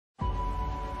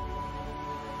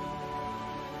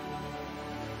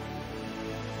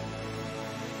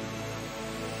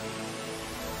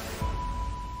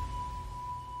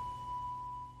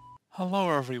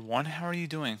Hello everyone, how are you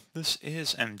doing? This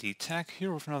is MD Tech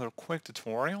here with another quick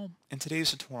tutorial. In today's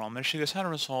tutorial, I'm going to show you guys how to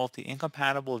resolve the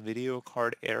incompatible video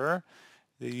card error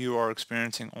that you are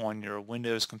experiencing on your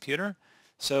Windows computer.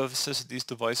 So if it says that these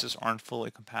devices aren't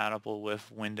fully compatible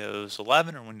with Windows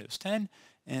 11 or Windows 10,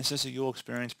 and it says that you'll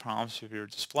experience problems with your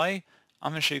display,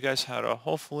 I'm going to show you guys how to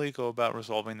hopefully go about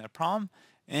resolving that problem.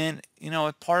 And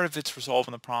part of it's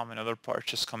resolving the problem, another part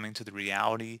just coming to the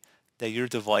reality that your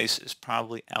device is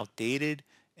probably outdated,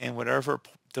 and whatever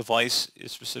device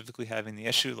is specifically having the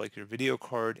issue, like your video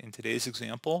card in today's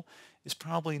example, is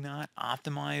probably not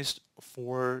optimized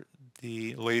for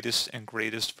the latest and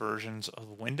greatest versions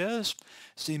of Windows.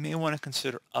 So you may want to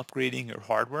consider upgrading your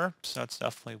hardware. So that's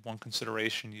definitely one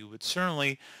consideration you would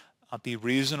certainly be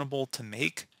reasonable to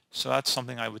make. So that's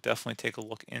something I would definitely take a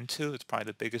look into. It's probably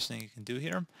the biggest thing you can do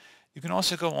here. You can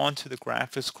also go on to the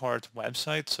graphics card's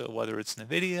website, so whether it's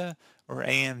NVIDIA or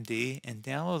AMD, and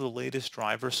download the latest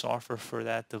driver software for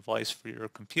that device for your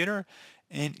computer.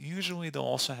 And usually they'll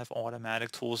also have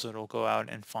automatic tools that will go out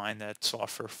and find that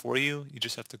software for you. You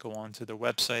just have to go on to their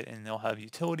website and they'll have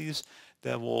utilities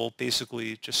that will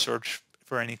basically just search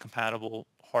for any compatible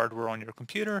hardware on your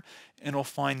computer, and it'll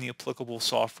find the applicable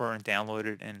software and download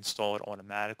it and install it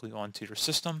automatically onto your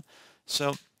system.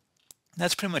 So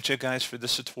that's pretty much it, guys, for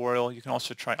this tutorial. You can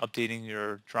also try updating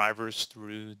your drivers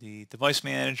through the device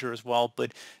manager as well,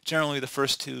 but generally the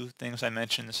first two things I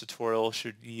mentioned in this tutorial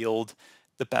should yield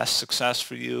the best success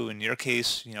for you. In your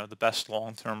case, the best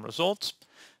long-term results.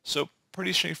 So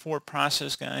pretty straightforward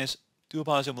process, guys. Do hope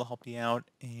I was able to help you out,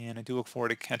 and I do look forward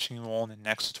to catching you all in the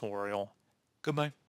next tutorial. Goodbye.